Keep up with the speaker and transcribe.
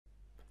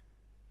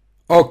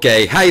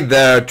Okay, hi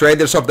there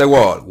traders of the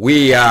world.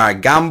 We are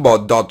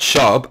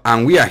Gunbot.shop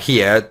and we are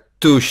here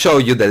to show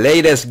you the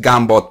latest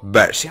Gunbot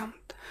version.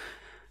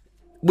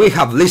 We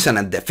have listened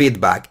to the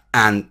feedback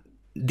and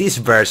this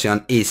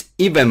version is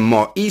even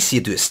more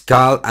easy to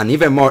install and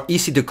even more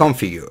easy to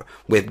configure.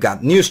 We've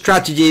got new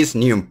strategies,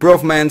 new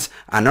improvements,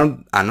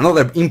 and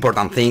another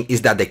important thing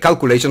is that the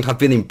calculations have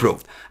been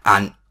improved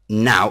and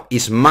now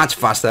it's much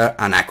faster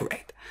and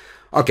accurate.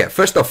 Okay,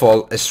 first of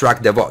all,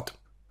 extract the bot.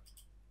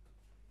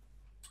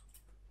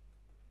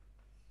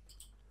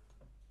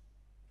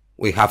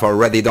 We have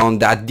already done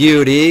that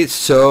duty,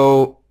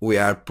 so we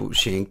are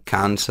pushing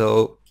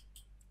cancel.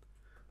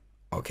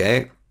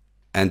 Okay,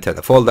 enter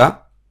the folder.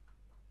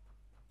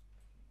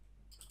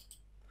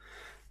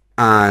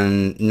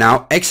 And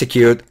now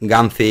execute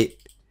Gunbot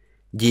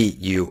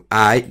GUI.x.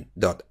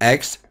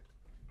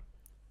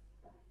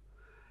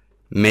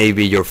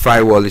 Maybe your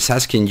firewall is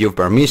asking you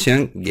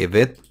permission, give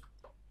it.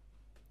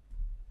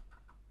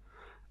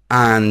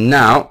 And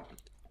now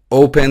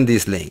open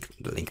this link,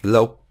 the link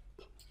below.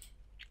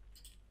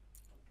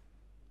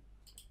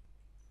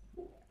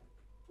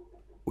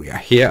 We are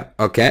here,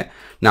 okay.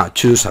 Now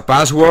choose a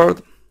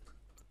password,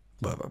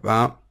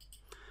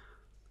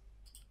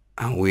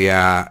 and we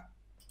are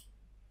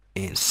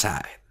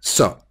inside.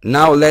 So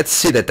now let's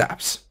see the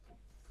tabs.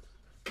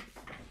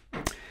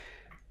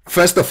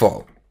 First of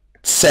all,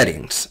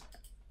 settings.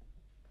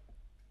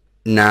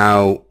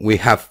 Now we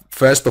have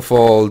first of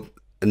all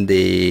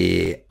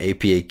the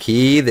API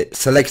key,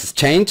 select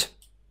exchange,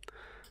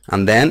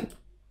 and then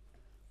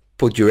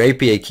put your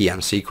API key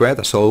and secret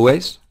as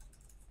always.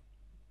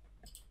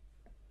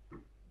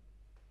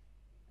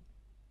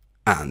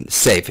 And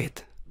save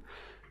it.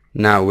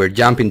 Now we're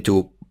jumping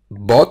to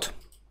bot.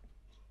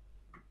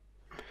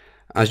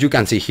 As you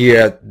can see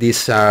here,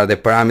 these are the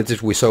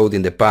parameters we showed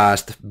in the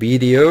past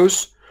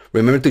videos.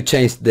 Remember to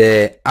change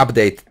the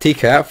update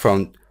ticker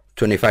from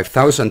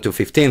 25,000 to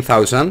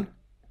 15,000.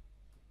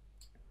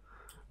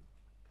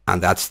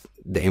 And that's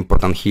the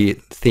important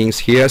things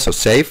here, so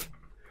save.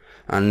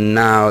 And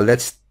now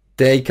let's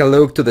take a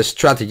look to the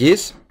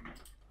strategies.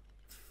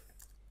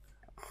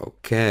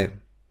 Okay.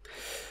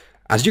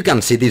 As you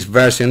can see, this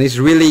version is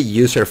really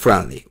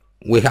user-friendly.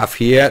 We have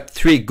here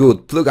 3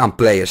 good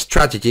plug-and-play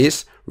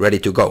strategies ready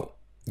to go.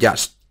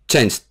 Just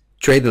change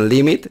trading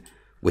limit,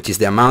 which is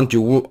the amount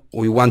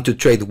we want to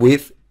trade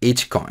with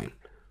each coin.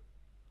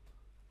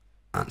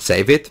 And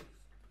save it.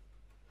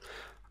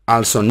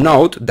 Also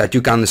note that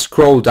you can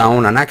scroll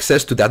down and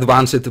access to the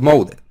advanced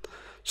mode.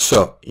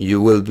 So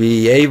you will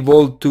be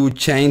able to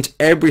change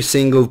every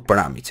single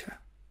parameter.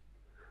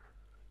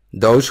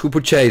 Those who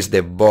purchase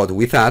the bot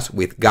with us,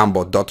 with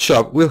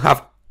Gunbot.shop, will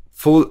have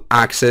full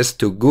access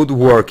to good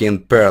working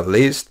pair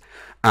list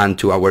and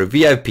to our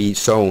VIP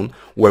zone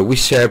where we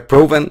share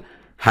proven,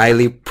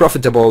 highly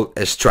profitable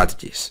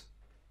strategies.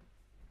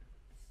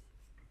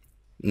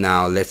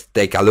 Now let's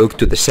take a look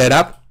to the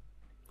setup.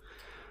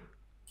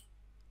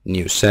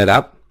 New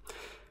setup.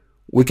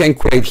 We can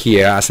create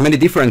here as many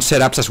different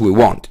setups as we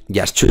want.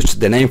 Just choose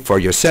the name for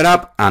your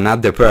setup and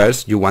add the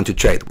pairs you want to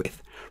trade with.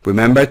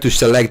 Remember to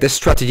select the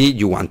strategy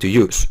you want to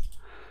use.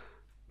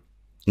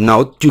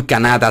 Note you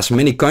can add as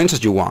many coins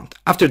as you want.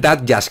 After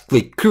that, just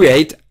click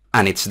create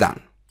and it's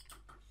done.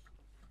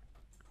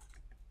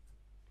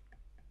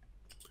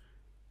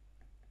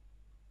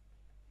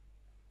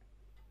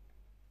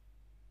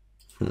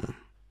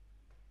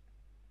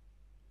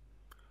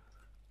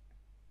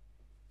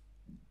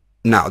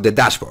 Now the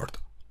dashboard.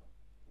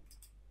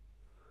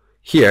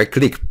 Here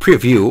click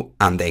preview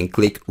and then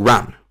click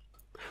run.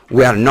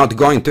 We are not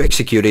going to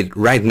execute it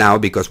right now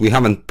because we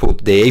haven't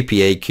put the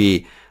API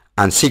key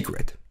and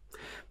secret.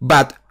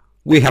 But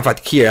we have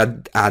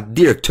here a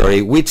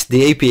directory which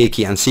the API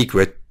key and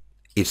secret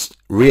is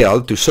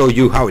real to show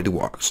you how it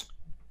works.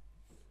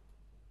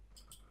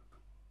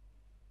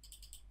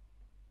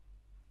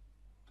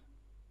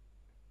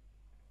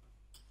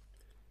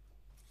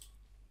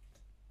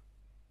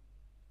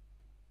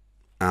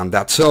 And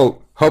that's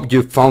all. Hope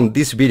you found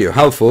this video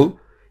helpful.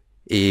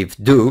 If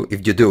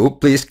you do,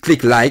 please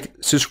click like,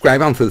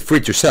 subscribe and feel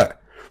free to share.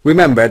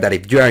 Remember that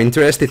if you are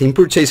interested in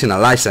purchasing a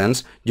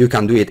license, you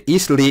can do it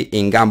easily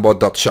in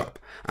Gunbot.shop.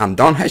 And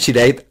don't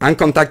hesitate and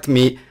contact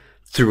me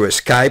through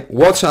Skype,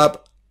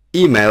 WhatsApp,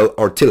 email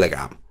or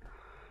Telegram.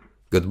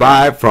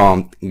 Goodbye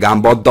from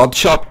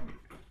Gunbot.shop.